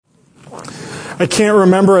I can't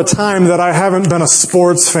remember a time that I haven't been a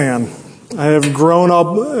sports fan. I have grown up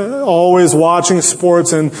always watching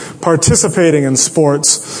sports and participating in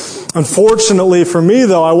sports. Unfortunately for me,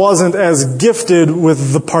 though, I wasn't as gifted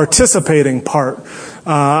with the participating part.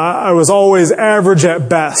 I was always average at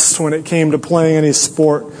best when it came to playing any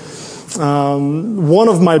sport. One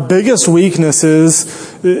of my biggest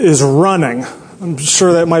weaknesses is running. I'm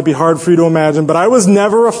sure that might be hard for you to imagine, but I was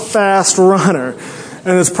never a fast runner.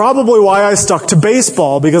 And it's probably why I stuck to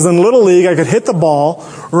baseball, because in Little League I could hit the ball,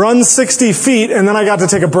 run 60 feet, and then I got to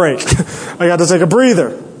take a break. I got to take a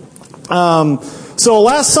breather. So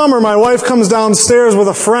last summer my wife comes downstairs with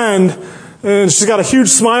a friend, and she's got a huge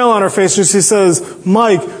smile on her face, and she says,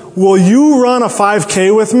 "Mike, will you run a 5K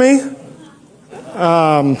with me?"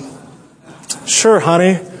 Sure,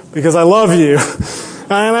 honey, because I love you.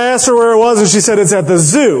 And I asked her where it was, and she said it's at the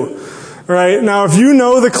zoo. Right? Now, if you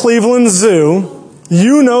know the Cleveland Zoo,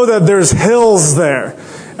 you know that there's hills there.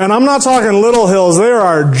 And I'm not talking little hills. There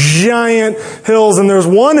are giant hills. And there's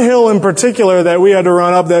one hill in particular that we had to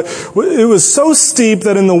run up that it was so steep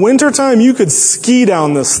that in the wintertime you could ski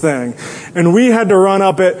down this thing. And we had to run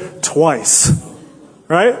up it twice.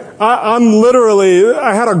 Right? I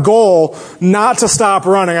had a goal not to stop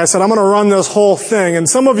running. I said, I'm going to run this whole thing. And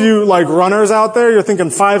some of you, like runners out there, you're thinking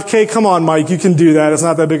 5K, come on, Mike, you can do that. It's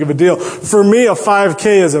not that big of a deal. For me, a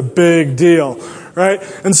 5K is a big deal. Right?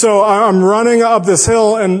 And so I'm running up this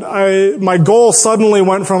hill, and my goal suddenly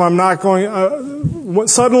went from I'm not going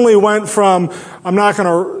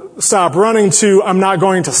to stop running to I'm not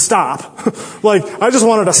going to stop. Like, I just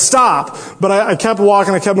wanted to stop, but I kept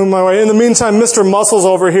walking, I kept moving my way. In the meantime, Mr. Muscles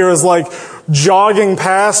over here is like jogging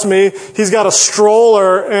past me. He's got a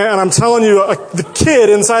stroller, and I'm telling you, the kid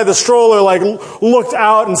inside the stroller like looked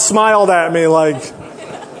out and smiled at me like,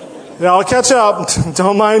 yeah, I'll catch up.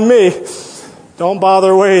 Don't mind me. Don't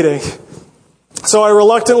bother waiting. So I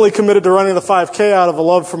reluctantly committed to running the 5K out of a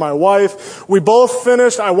love for my wife. We both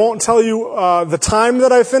finished. I won't tell you the time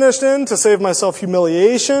that I finished in to save myself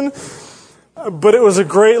humiliation, but it was a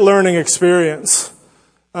great learning experience.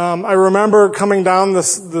 I remember coming down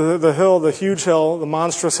the hill, the huge hill, the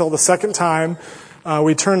monstrous hill, the second time.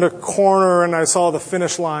 We turned a corner and I saw the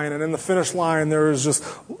finish line, and in the finish line there was just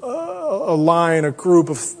a group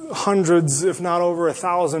of hundreds, if not over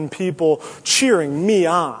 1,000 people cheering me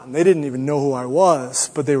on. They didn't even know who I was,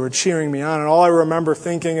 but they were cheering me on. And all I remember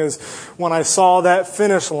thinking is when I saw that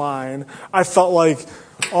finish line, I felt like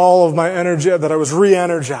all of my energy, that I was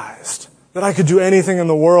re-energized, that I could do anything in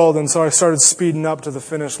the world. And so I started speeding up to the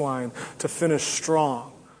finish line to finish strong.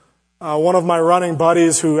 One of my running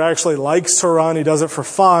buddies who actually likes to run, he does it for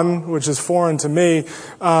fun, which is foreign to me,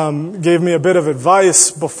 gave me a bit of advice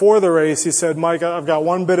before the race. He said, Mike, I've got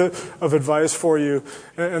one bit of advice for you,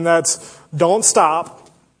 and that's don't stop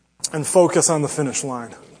and focus on the finish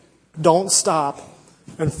line. Don't stop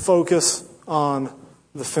and focus on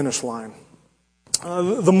the finish line.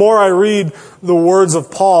 The more I read the words of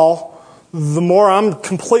Paul, the more I'm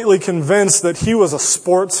completely convinced that he was a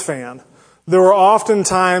sports fan. There were often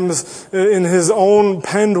times in his own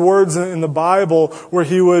penned words in the Bible where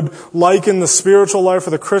he would liken the spiritual life or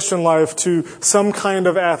the Christian life to some kind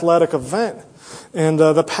of athletic event. And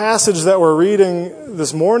the passage that we're reading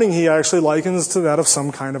this morning, he actually likens to that of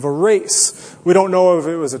some kind of a race. We don't know if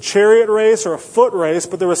it was a chariot race or a foot race,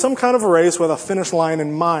 but there was some kind of a race with a finish line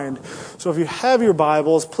in mind. So if you have your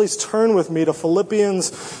Bibles, please turn with me to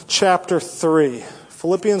Philippians chapter 3.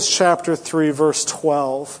 Philippians chapter 3, verse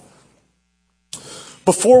 12.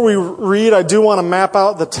 Before we read, I do want to map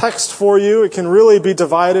out the text for you. It can really be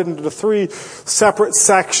divided into 3 separate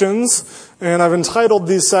sections. And I've entitled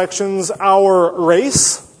these sections, Our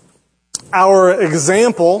Race, Our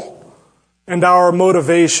Example, and Our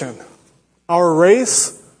Motivation. Our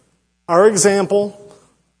race, our example,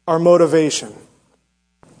 our motivation.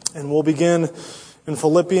 And we'll begin in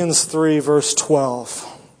Philippians 3, verse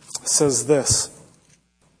 12. It says this,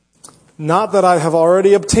 Not that I have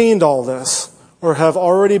already obtained all this, or have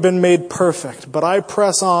already been made perfect, but I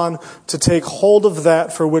press on to take hold of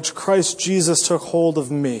that for which Christ Jesus took hold of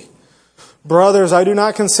me. Brothers, I do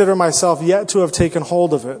not consider myself yet to have taken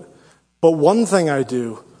hold of it, but one thing I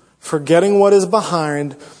do, forgetting what is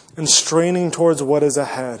behind and straining towards what is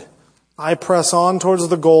ahead. I press on towards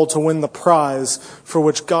the goal to win the prize for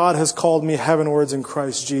which God has called me heavenwards in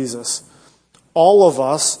Christ Jesus. All of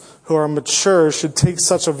us who are mature should take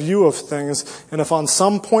such a view of things, and if on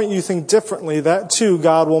some point you think differently, that too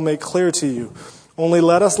God will make clear to you. Only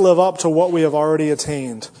let us live up to what we have already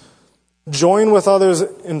attained. Join with others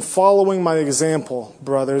in following my example,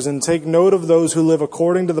 brothers, and take note of those who live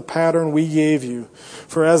according to the pattern we gave you.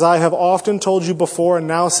 For as I have often told you before and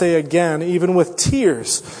now say again, even with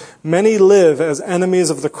tears, many live as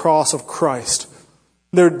enemies of the cross of Christ.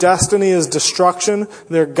 Their destiny is destruction,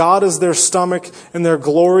 their God is their stomach, and their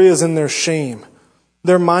glory is in their shame.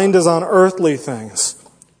 Their mind is on earthly things.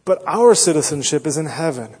 But our citizenship is in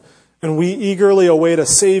heaven, and we eagerly await a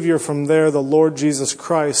Savior from there, the Lord Jesus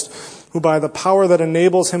Christ, who by the power that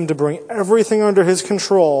enables him to bring everything under his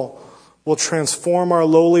control will transform our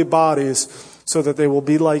lowly bodies so that they will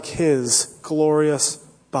be like his glorious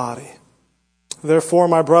body. Therefore,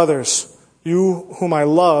 my brothers, you whom I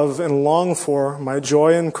love and long for, my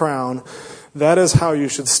joy and crown, that is how you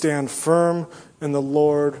should stand firm in the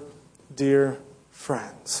Lord, dear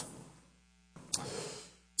friends.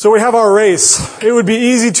 So we have our race. It would be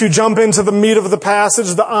easy to jump into the meat of the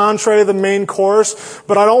passage, the entree, the main course,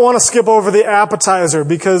 but I don't want to skip over the appetizer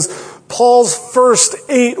because Paul's first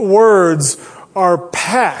 8 words are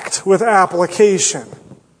packed with application.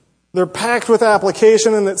 They're packed with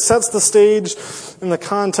application, and it sets the stage in the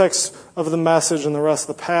context of the message and the rest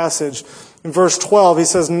of the passage. In verse 12, he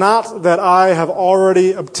says, "Not that I have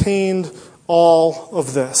already obtained all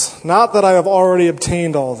of this." Not that I have already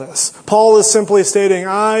obtained all this. Paul is simply stating,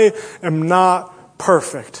 I am not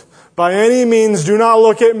perfect. By any means, do not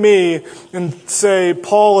look at me and say,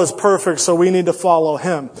 Paul is perfect, so we need to follow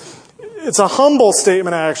him. It's a humble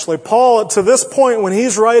statement, actually. Paul, to this point, when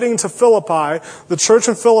he's writing to Philippi, the church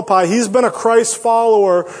in Philippi, he's been a Christ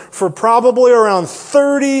follower for probably around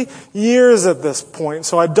 30 years at this point,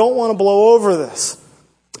 so I don't want to blow over this.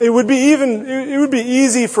 It would be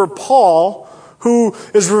easy for Paul, who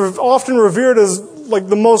is often revered as like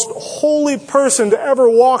the most holy person to ever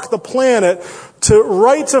walk the planet, to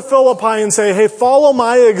write to Philippi and say, hey, follow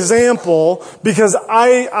my example because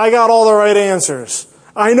I got all the right answers.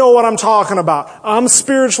 I know what I'm talking about. I'm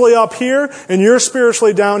spiritually up here and you're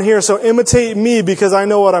spiritually down here, so imitate me because I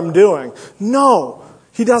know what I'm doing. No,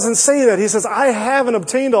 he doesn't say that. He says, I haven't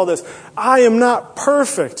obtained all this. I am not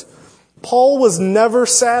perfect. Paul was never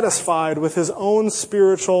satisfied with his own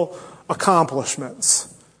spiritual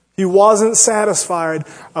accomplishments. He wasn't satisfied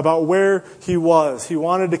about where he was. He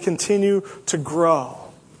wanted to continue to grow.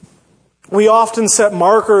 We often set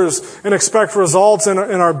markers and expect results in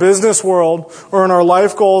our business world or in our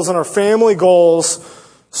life goals and our family goals.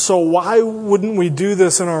 So why wouldn't we do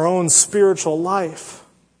this in our own spiritual life?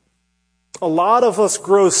 A lot of us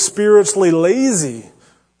grow spiritually lazy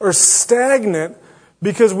or stagnant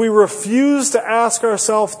because we refuse to ask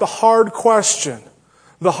ourselves the hard question.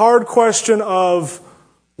 The hard question of,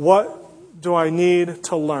 what do I need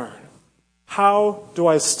to learn? How do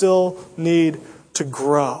I still need to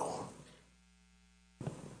grow?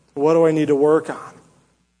 What do I need to work on?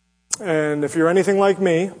 And if you're anything like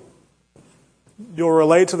me, you'll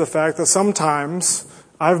relate to the fact that sometimes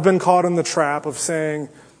I've been caught in the trap of saying,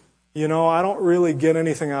 I don't really get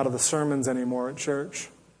anything out of the sermons anymore at church.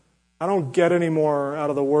 I don't get any more out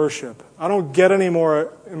of the worship. I don't get any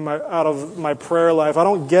more out of my prayer life. I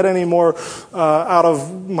don't get any more out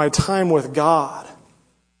of my time with God.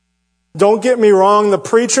 Don't get me wrong, the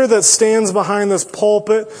preacher that stands behind this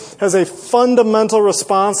pulpit has a fundamental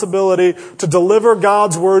responsibility to deliver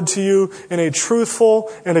God's word to you in a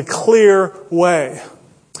truthful and a clear way.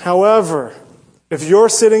 However, if you're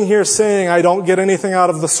sitting here saying, I don't get anything out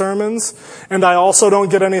of the sermons, and I also don't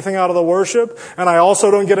get anything out of the worship, and I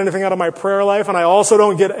also don't get anything out of my prayer life, and I also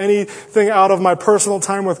don't get anything out of my personal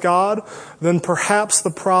time with God, then perhaps the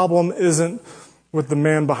problem isn't with the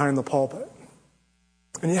man behind the pulpit.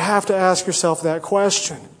 And you have to ask yourself that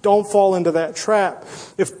question. Don't fall into that trap.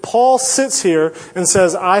 If Paul sits here and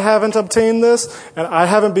says, I haven't obtained this, and I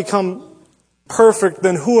haven't become perfect,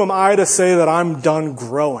 then who am I to say that I'm done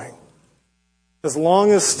growing? As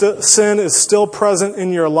long as sin is still present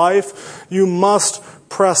in your life, you must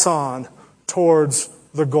press on towards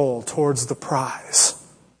the goal, towards the prize.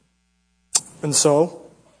 And so,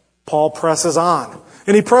 Paul presses on.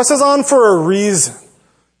 And he presses on for a reason.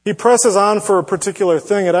 He presses on for a particular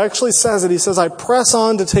thing. It actually says it. He says, I press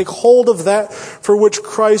on to take hold of that for which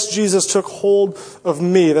Christ Jesus took hold of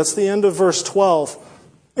me. That's the end of verse 12.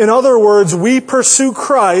 In other words, we pursue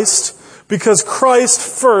Christ because Christ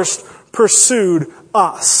first pursued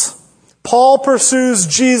us. Paul pursues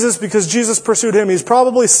Jesus because Jesus pursued him. He's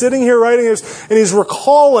probably sitting here writing this and he's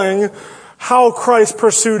recalling how Christ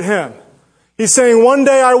pursued him. He's saying, one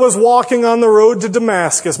day I was walking on the road to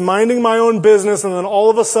Damascus, minding my own business, and then all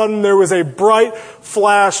of a sudden there was a bright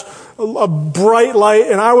flash, a bright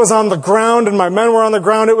light, and I was on the ground and my men were on the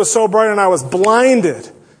ground. It was so bright and I was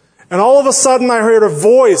blinded. And all of a sudden I heard a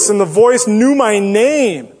voice, and the voice knew my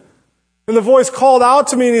name. And the voice called out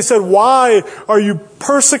to me, and he said, "Why are you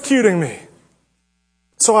persecuting me?"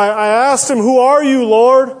 So I asked him, "Who are you,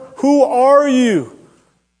 Lord? Who are you?"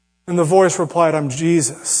 And the voice replied, "I'm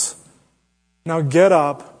Jesus. Now get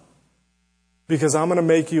up, because I'm going to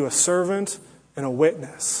make you a servant and a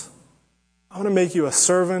witness." I'm going to make you a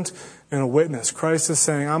servant and a witness. Christ is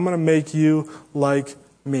saying, I'm going to make you like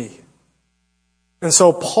me. And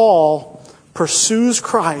so Paul pursues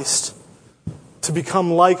Christ to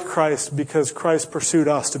become like Christ because Christ pursued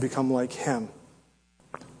us to become like him.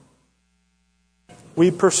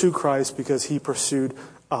 We pursue Christ because he pursued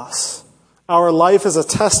us. Our life is a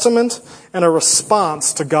testament and a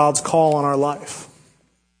response to God's call on our life.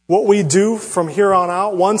 What we do from here on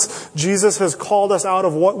out, once Jesus has called us out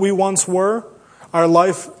of what we once were, our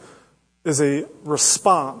life is a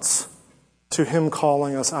response to him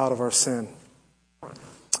calling us out of our sin.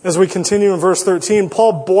 As we continue in verse 13,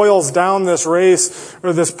 Paul boils down this race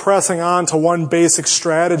or this pressing on to one basic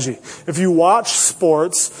strategy. If you watch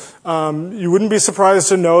sports, you wouldn't be surprised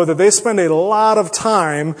to know that they spend a lot of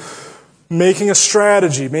time making a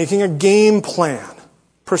strategy, making a game plan,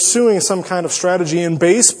 pursuing some kind of strategy. In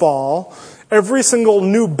baseball, every single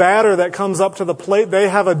new batter that comes up to the plate, they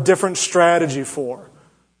have a different strategy for.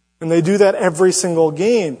 And they do that every single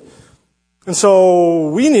game. And so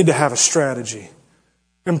we need to have a strategy.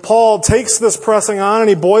 And Paul takes this pressing on and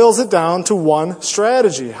he boils it down to one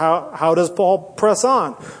strategy. How does Paul press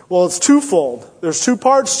on? Well, it's twofold. There's two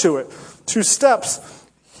parts to it, two steps.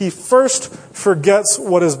 He first forgets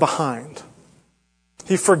what is behind.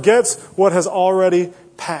 He forgets what has already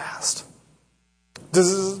passed.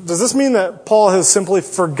 Does this mean that Paul has simply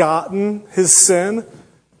forgotten his sin?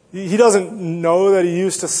 He doesn't know that he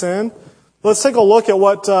used to sin? Let's take a look at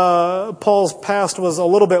what Paul's past was a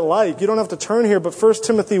little bit like. You don't have to turn here, but 1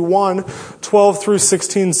 Timothy 1, 12 through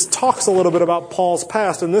 16 talks a little bit about Paul's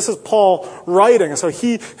past. And this is Paul writing. So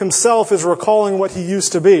he himself is recalling what he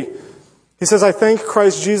used to be. He says, "I thank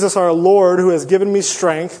Christ Jesus our Lord, who has given me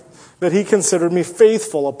strength, that he considered me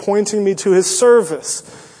faithful, appointing me to his service.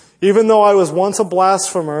 Even though I was once a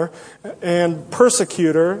blasphemer and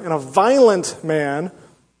persecutor and a violent man,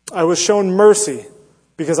 I was shown mercy,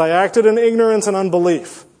 because I acted in ignorance and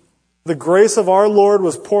unbelief. The grace of our Lord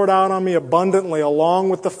was poured out on me abundantly, along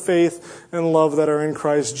with the faith and love that are in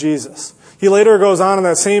Christ Jesus." He later goes on in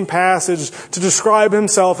that same passage to describe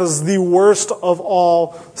himself as the worst of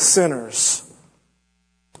all sinners.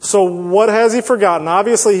 So what has he forgotten?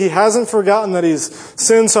 Obviously, he hasn't forgotten that he's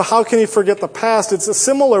sinned, so how can he forget the past? It's a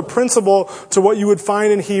similar principle to what you would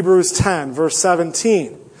find in Hebrews 10, verse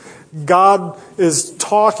 17. God is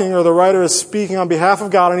talking, or the writer is speaking on behalf of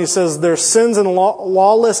God, and he says, "Their sins and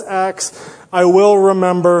lawless acts I will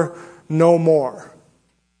remember no more."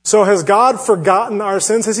 So has God forgotten our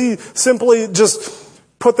sins? Has he simply just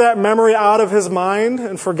put that memory out of his mind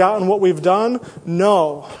and forgotten what we've done?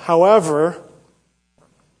 No. However,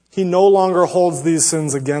 he no longer holds these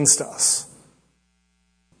sins against us.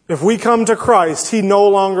 If we come to Christ, he no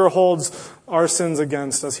longer holds our sins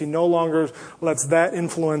against us. He no longer lets that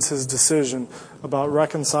influence his decision about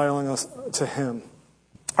reconciling us to him.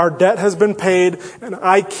 Our debt has been paid, and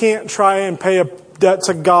I can't try and pay a debt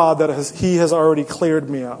to God that he has already cleared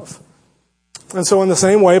me of. And so in the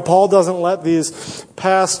same way, Paul doesn't let these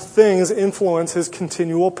past things influence his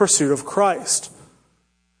continual pursuit of Christ.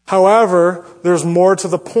 However, there's more to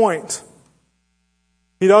the point.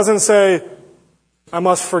 He doesn't say, I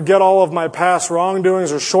must forget all of my past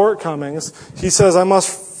wrongdoings or shortcomings. He says, I must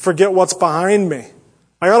forget what's behind me.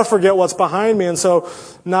 I got to forget what's behind me. And so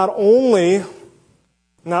not only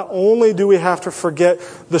do we have to forget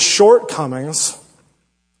the shortcomings,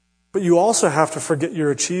 but you also have to forget your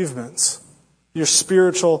achievements, your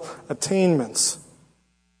spiritual attainments,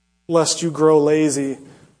 lest you grow lazy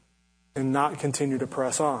and not continue to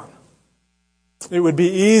press on. It would be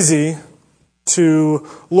easy to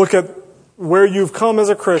look at where you've come as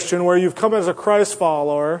a Christian, where you've come as a Christ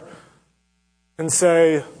follower, and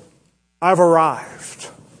say, I've arrived.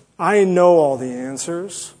 I know all the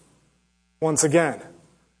answers. Once again,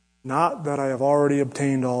 not that I have already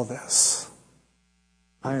obtained all this.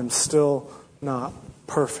 I am still not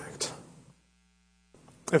perfect.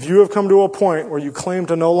 If you have come to a point where you claim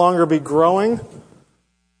to no longer be growing,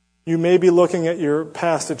 you may be looking at your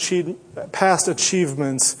past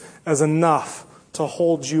achievements as enough to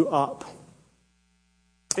hold you up.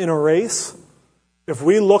 In a race, if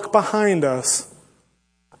we look behind us,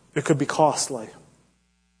 it could be costly.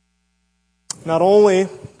 Not only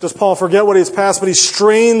does Paul forget what he's past, but he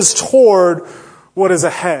strains toward what is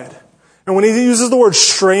ahead. And when he uses the word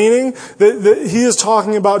straining, he is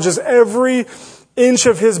talking about just every inch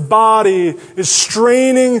of his body is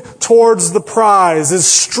straining towards the prize, is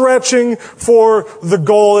stretching for the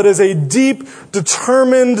goal. It is a deep,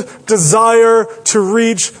 determined desire to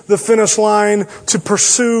reach the finish line, to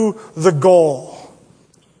pursue the goal.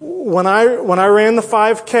 When I ran the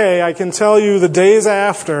 5K, I can tell you the days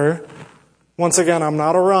after, once again, I'm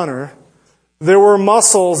not a runner, there were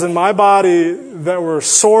muscles in my body that were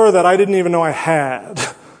sore that I didn't even know I had.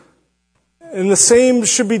 And the same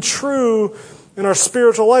should be true in our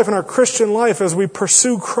spiritual life, in our Christian life, as we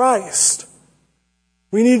pursue Christ.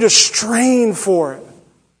 We need to strain for it.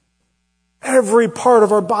 Every part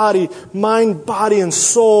of our body, mind, body, and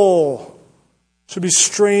soul should be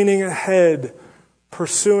straining ahead,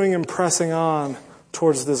 pursuing and pressing on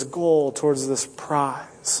towards this goal, towards this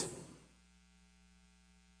prize.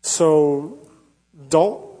 So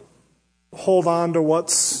don't hold on to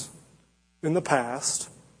what's in the past,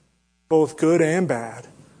 both good and bad,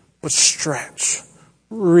 but stretch,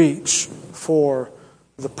 reach for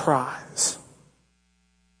the prize.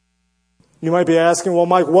 You might be asking, well,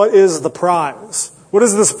 Mike, what is the prize? What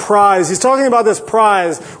is this prize? He's talking about this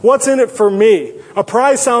prize. What's in it for me? A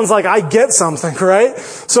prize sounds like I get something, right?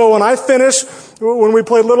 So when we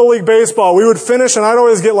played Little League Baseball, we would finish and I'd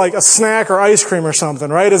always get like a snack or ice cream or something,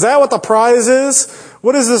 right? Is that what the prize is?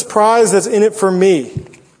 What is this prize that's in it for me?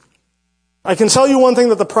 I can tell you one thing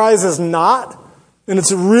that the prize is not, and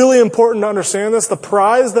it's really important to understand this. The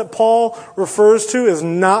prize that Paul refers to is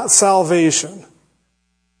not salvation.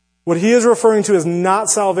 What he is referring to is not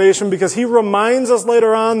salvation, because he reminds us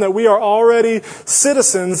later on that we are already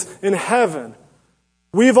citizens in heaven.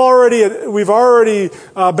 We've already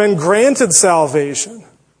been granted salvation.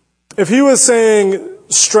 If he was saying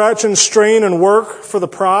stretch and strain and work for the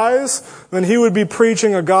prize, then he would be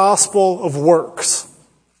preaching a gospel of works.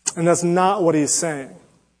 And that's not what he's saying.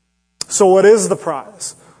 So what is the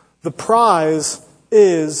prize? The prize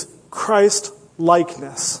is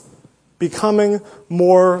Christ-likeness, becoming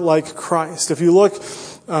more like Christ. If you look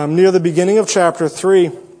near the beginning of chapter 3,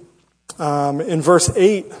 in verse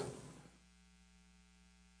 8,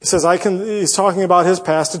 he says, he's talking about his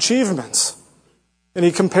past achievements. And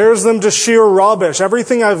he compares them to sheer rubbish.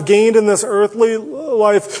 Everything I've gained in this earthly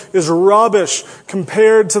life is rubbish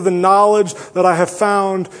compared to the knowledge that I have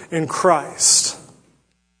found in Christ.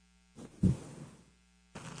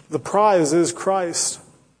 The prize is Christ.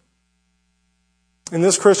 In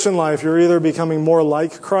this Christian life, you're either becoming more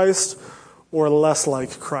like Christ or less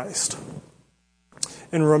like Christ.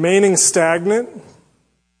 And remaining stagnant,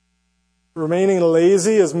 remaining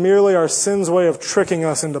lazy is merely our sin's way of tricking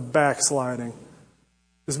us into backsliding.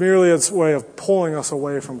 It's merely its way of pulling us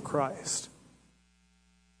away from Christ.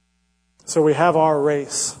 So we have our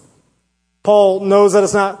race. Paul knows that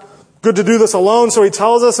it's not good to do this alone, so he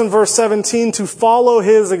tells us in verse 17 to follow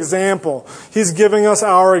his example. He's giving us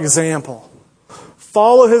our example.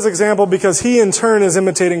 Follow his example because he in turn is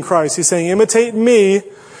imitating Christ. He's saying, imitate me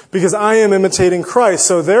because I am imitating Christ.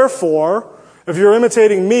 So therefore, if you're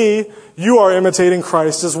imitating me, you are imitating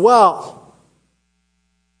Christ as well.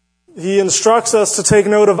 He instructs us to take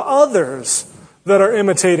note of others that are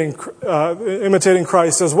imitating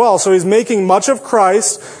Christ as well. So he's making much of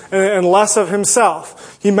Christ and less of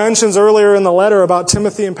himself. He mentions earlier in the letter about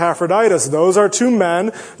Timothy and Epaphroditus. Those are two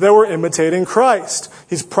men that were imitating Christ.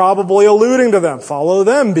 He's probably alluding to them. Follow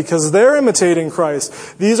them because they're imitating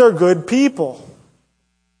Christ. These are good people.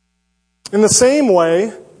 In the same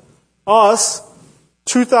way, us,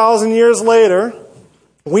 2,000 years later,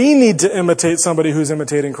 we need to imitate somebody who's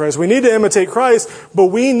imitating Christ. We need to imitate Christ, but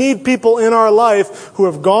we need people in our life who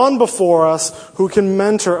have gone before us, who can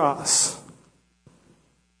mentor us.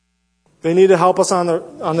 They need to help us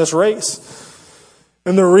on this race.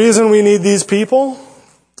 And the reason we need these people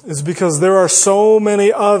is because there are so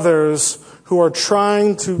many others who are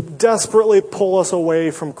trying to desperately pull us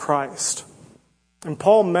away from Christ. And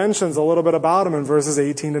Paul mentions a little bit about him in verses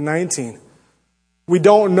 18 to 19. We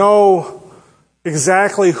don't know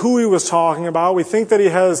exactly who he was talking about. We think that he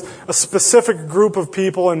has a specific group of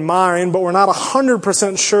people in mind, but we're not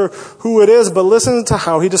 100% sure who it is. But listen to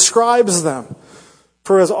how he describes them.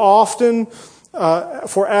 For as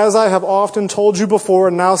I have often told you before,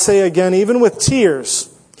 and now say again, even with tears.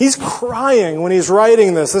 He's crying when he's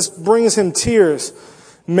writing this. This brings him tears.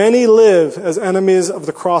 Many live as enemies of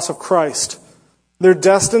the cross of Christ. Their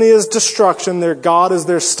destiny is destruction, their God is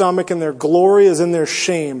their stomach, and their glory is in their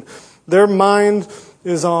shame. Their mind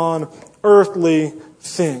is on earthly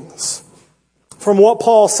things. From what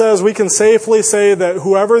Paul says, we can safely say that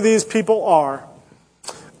whoever these people are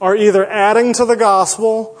either adding to the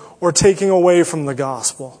gospel or taking away from the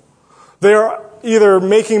gospel. They are either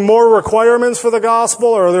making more requirements for the gospel,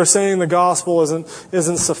 or they're saying the gospel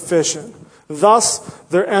isn't sufficient. Thus,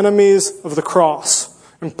 they're enemies of the cross.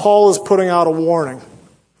 And Paul is putting out a warning.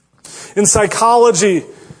 In psychology,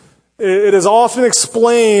 it is often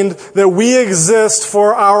explained that we exist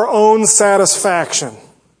for our own satisfaction.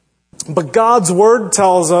 But God's Word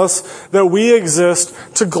tells us that we exist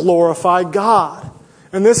to glorify God.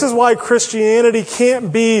 And this is why Christianity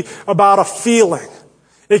can't be about a feeling.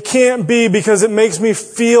 It can't be because it makes me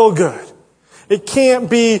feel good. It can't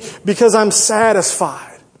be because I'm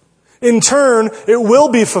satisfied. In turn, it will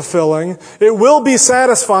be fulfilling. It will be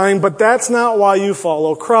satisfying, but that's not why you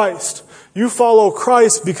follow Christ. You follow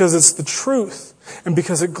Christ because it's the truth and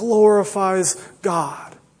because it glorifies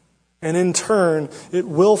God. And in turn, it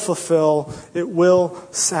will fulfill, it will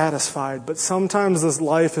satisfy. But sometimes this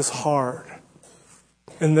life is hard.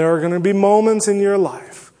 And there are going to be moments in your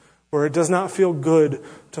life where it does not feel good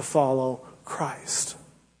to follow Christ.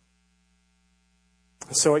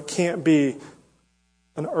 So it can't be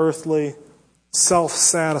an earthly,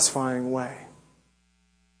 self-satisfying way.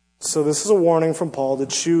 So this is a warning from Paul to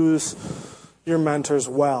choose your mentors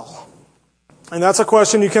well. And that's a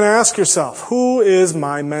question you can ask yourself. Who is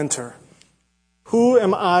my mentor? Who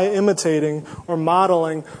am I imitating or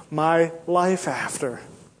modeling my life after?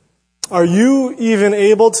 Are you even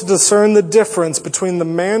able to discern the difference between the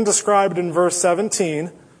man described in verse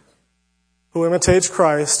 17, who imitates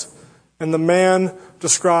Christ, and the man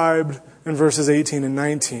described in verses 18 and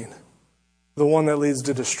 19, the one that leads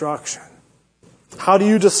to destruction? How do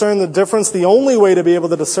you discern the difference? The only way to be able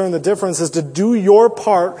to discern the difference is to do your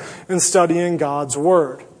part in studying God's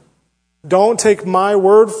Word. Don't take my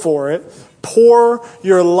word for it. Pour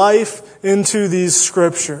your life into these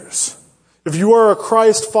Scriptures. If you are a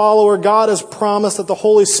Christ follower, God has promised that the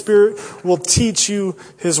Holy Spirit will teach you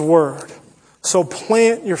His Word. So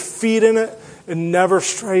plant your feet in it and never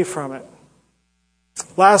stray from it.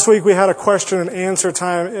 Last week we had a question and answer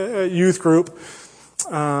time at youth group.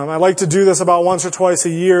 I like to do this about once or twice a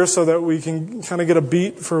year so that we can kind of get a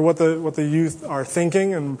beat for what the youth are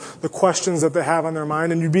thinking and the questions that they have on their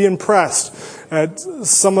mind. And you'd be impressed at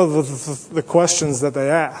some of the questions that they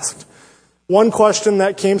asked. One question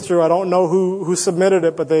that came through, I don't know who submitted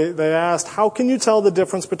it, but they asked, how can you tell the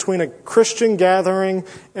difference between a Christian gathering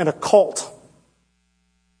and a cult?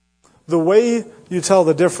 The way you tell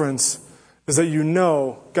the difference is that you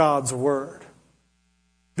know God's Word.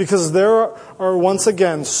 Because there are, once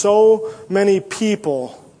again, so many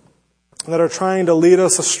people that are trying to lead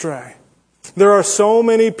us astray. There are so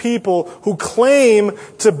many people who claim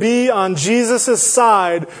to be on Jesus'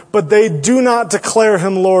 side, but they do not declare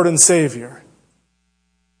Him Lord and Savior.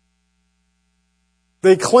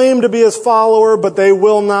 They claim to be His follower, but they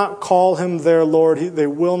will not call Him their Lord. They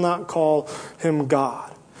will not call Him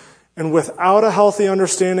God. And without a healthy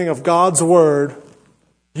understanding of God's Word,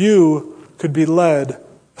 you could be led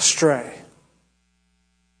astray.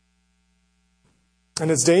 And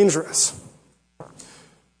it's dangerous.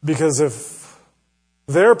 Because if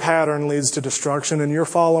their pattern leads to destruction and you're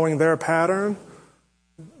following their pattern,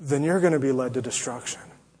 then you're going to be led to destruction.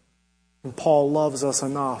 And Paul loves us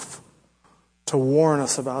enough to warn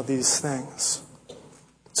us about these things.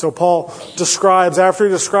 So Paul describes, after he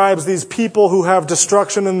describes these people who have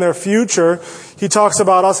destruction in their future, he talks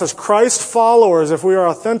about us as Christ followers. If we are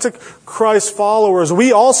authentic Christ followers,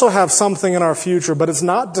 we also have something in our future, but it's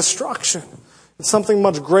not destruction. It's something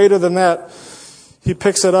much greater than that. He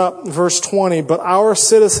picks it up, verse 20, but our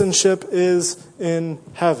citizenship is in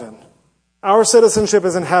heaven. Our citizenship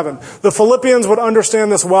is in heaven. The Philippians would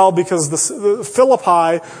understand this well because the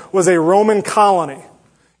Philippi was a Roman colony.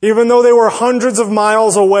 Even though they were hundreds of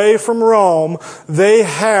miles away from Rome, they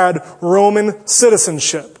had Roman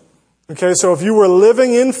citizenship. Okay, so if you were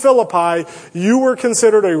living in Philippi, you were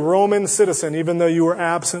considered a Roman citizen, even though you were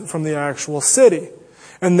absent from the actual city.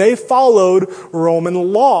 And they followed Roman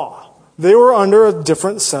law. They were under a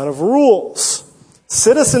different set of rules.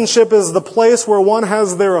 Citizenship is the place where one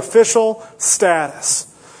has their official status.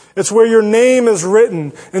 It's where your name is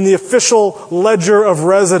written in the official ledger of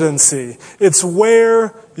residency. It's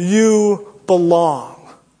where you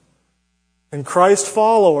belong. And Christ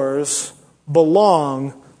followers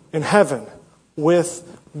belong in heaven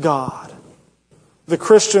with God. The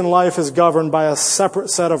Christian life is governed by a separate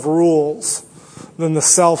set of rules than the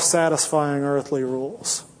self-satisfying earthly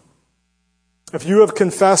rules. If you have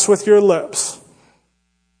confessed with your lips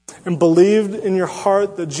and believed in your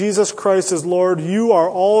heart that Jesus Christ is Lord, you are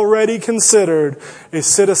already considered a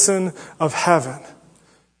citizen of heaven.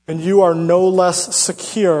 And you are no less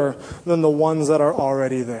secure than the ones that are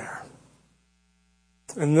already there.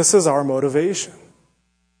 And this is our motivation.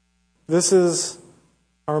 This is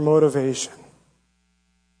our motivation.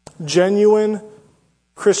 Genuine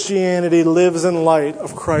Christianity lives in light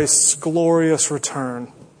of Christ's glorious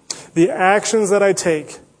return. The actions that I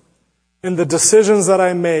take and the decisions that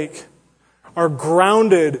I make are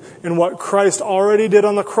grounded in what Christ already did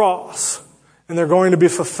on the cross, and they're going to be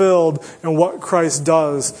fulfilled in what Christ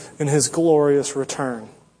does in his glorious return.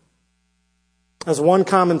 As one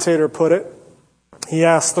commentator put it, he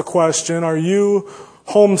asked the question, are you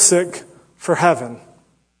homesick for heaven?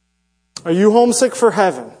 Are you homesick for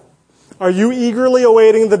heaven? Are you eagerly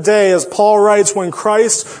awaiting the day, as Paul writes, when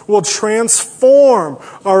Christ will transform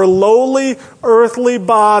our lowly earthly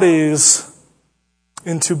bodies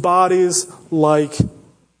into bodies like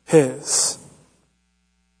his?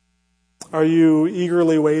 Are you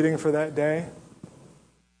eagerly waiting for that day?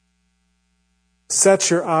 Set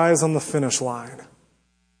your eyes on the finish line.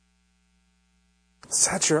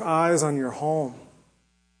 Set your eyes on your home.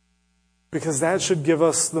 Because that should give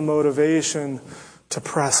us the motivation to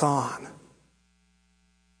press on.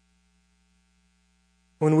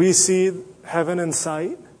 When we see heaven in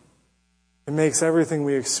sight, it makes everything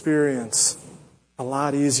we experience a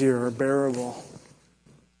lot easier or bearable.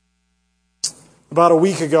 About a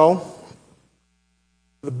week ago,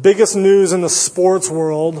 the biggest news in the sports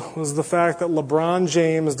world was the fact that LeBron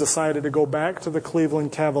James decided to go back to the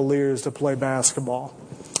Cleveland Cavaliers to play basketball.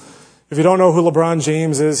 If you don't know who LeBron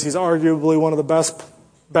James is, he's arguably one of the best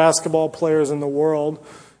basketball players in the world,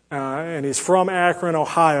 and he's from Akron,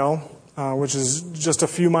 Ohio, which is just a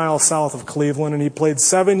few miles south of Cleveland, and he played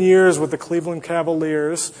 7 years with the Cleveland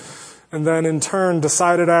Cavaliers, and then in turn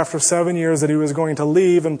decided after 7 years that he was going to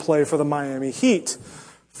leave and play for the Miami Heat.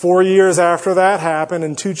 4 years after that happened,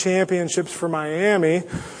 and 2 championships for Miami,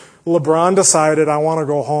 LeBron decided, I want to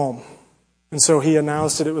go home. And so he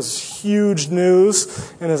announced it. It was huge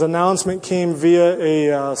news, and his announcement came via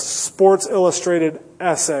a Sports Illustrated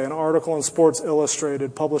essay, an article in Sports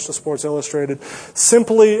Illustrated, published in Sports Illustrated,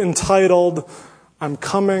 simply entitled, I'm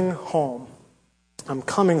coming home. I'm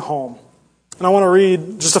coming home. And I want to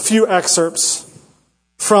read just a few excerpts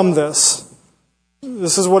from this.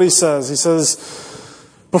 This is what he says. He says,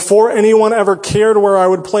 before anyone ever cared where I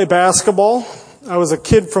would play basketball, I was a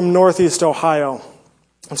kid from Northeast Ohio.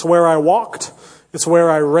 It's where I walked. It's where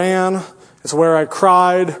I ran. It's where I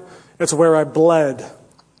cried. It's where I bled.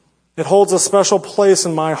 It holds a special place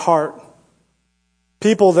in my heart.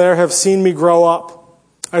 People there have seen me grow up.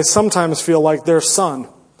 I sometimes feel like their son.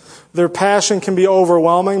 Their passion can be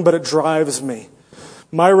overwhelming, but it drives me.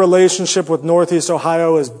 My relationship with Northeast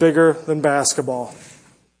Ohio is bigger than basketball.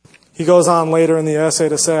 He goes on later in the essay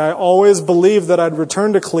to say, I always believed that I'd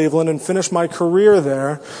return to Cleveland and finish my career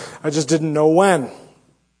there. I just didn't know when.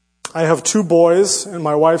 I have 2 boys, and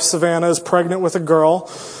my wife Savannah is pregnant with a girl.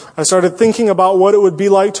 I started thinking about what it would be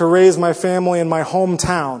like to raise my family in my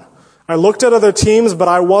hometown. I looked at other teams, but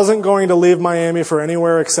I wasn't going to leave Miami for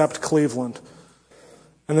anywhere except Cleveland.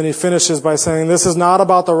 And then he finishes by saying, this is not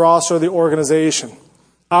about the roster or the organization.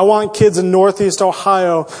 I want kids in Northeast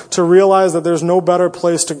Ohio to realize that there's no better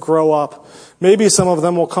place to grow up. Maybe some of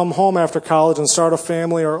them will come home after college and start a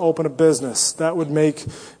family or open a business. That would make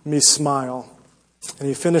me smile. And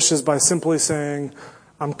he finishes by simply saying,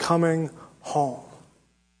 I'm coming home.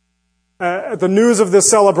 At the news of this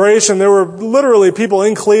celebration, there were literally people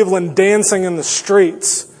in Cleveland dancing in the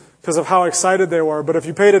streets because of how excited they were. But if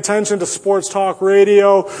you paid attention to sports talk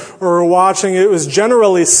radio or were watching, it was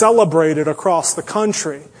generally celebrated across the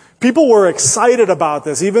country. People were excited about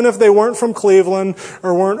this, even if they weren't from Cleveland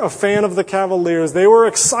or weren't a fan of the Cavaliers. They were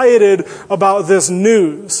excited about this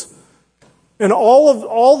news. And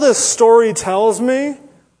all this story tells me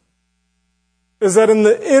is that in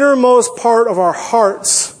the innermost part of our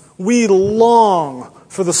hearts, we long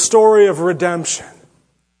for the story of redemption.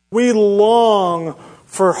 We long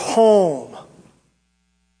for home.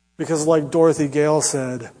 Because like Dorothy Gale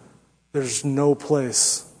said, there's no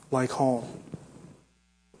place like home.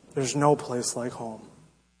 There's no place like home.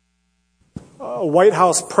 A White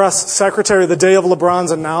House press secretary the day of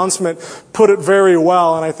LeBron's announcement put it very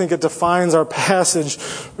well, and I think it defines our passage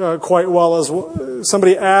quite well. As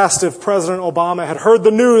somebody asked if President Obama had heard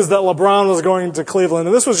the news that LeBron was going to Cleveland,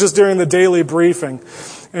 and this was just during the daily briefing,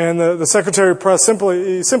 and the secretary of press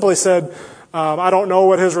simply said, I don't know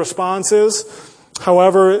what his response is.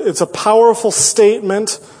 However, it's a powerful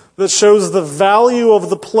statement that shows the value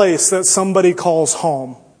of the place that somebody calls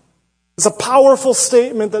home. It's a powerful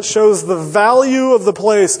statement that shows the value of the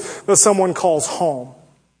place that someone calls home.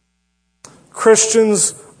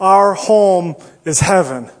 Christians, our home is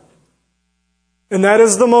heaven. And that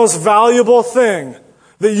is the most valuable thing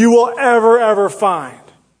that you will ever find.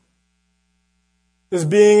 is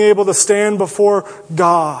being able to stand before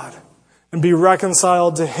God and be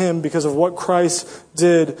reconciled to Him because of what Christ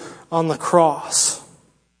did on the cross.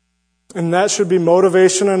 And that should be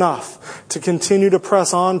motivation enough to continue to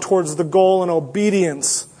press on towards the goal in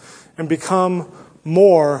obedience and become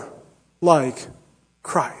more like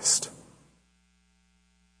Christ.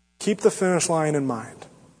 Keep the finish line in mind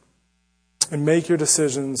and make your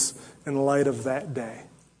decisions in light of that day.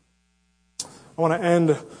 I want to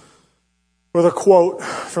end with a quote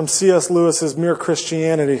from C.S. Lewis's Mere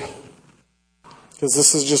Christianity, because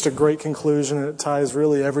this is just a great conclusion and it ties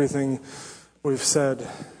really everything we've said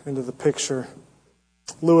into the picture.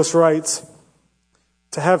 Lewis writes,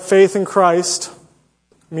 "To have faith in Christ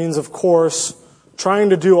means, of course, trying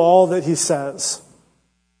to do all that He says.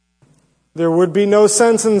 There would be no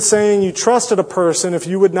sense in saying you trusted a person if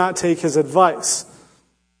you would not take his advice.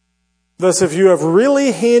 Thus, if you have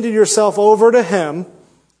really handed yourself over to Him,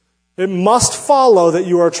 it must follow that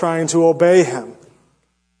you are trying to obey Him,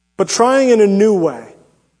 but trying in a new way,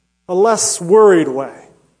 a less worried way.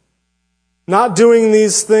 Not doing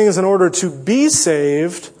these things in order to be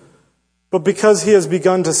saved, but because He has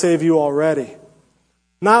begun to save you already.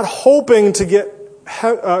 Not hoping to get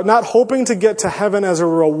to heaven as a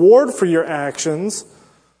reward for your actions,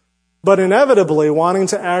 but inevitably wanting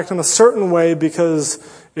to act in a certain way because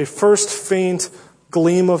a first faint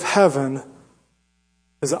gleam of heaven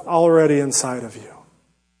is already inside of you.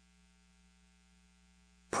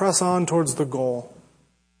 Press on towards the goal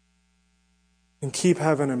and keep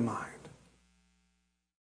heaven in mind.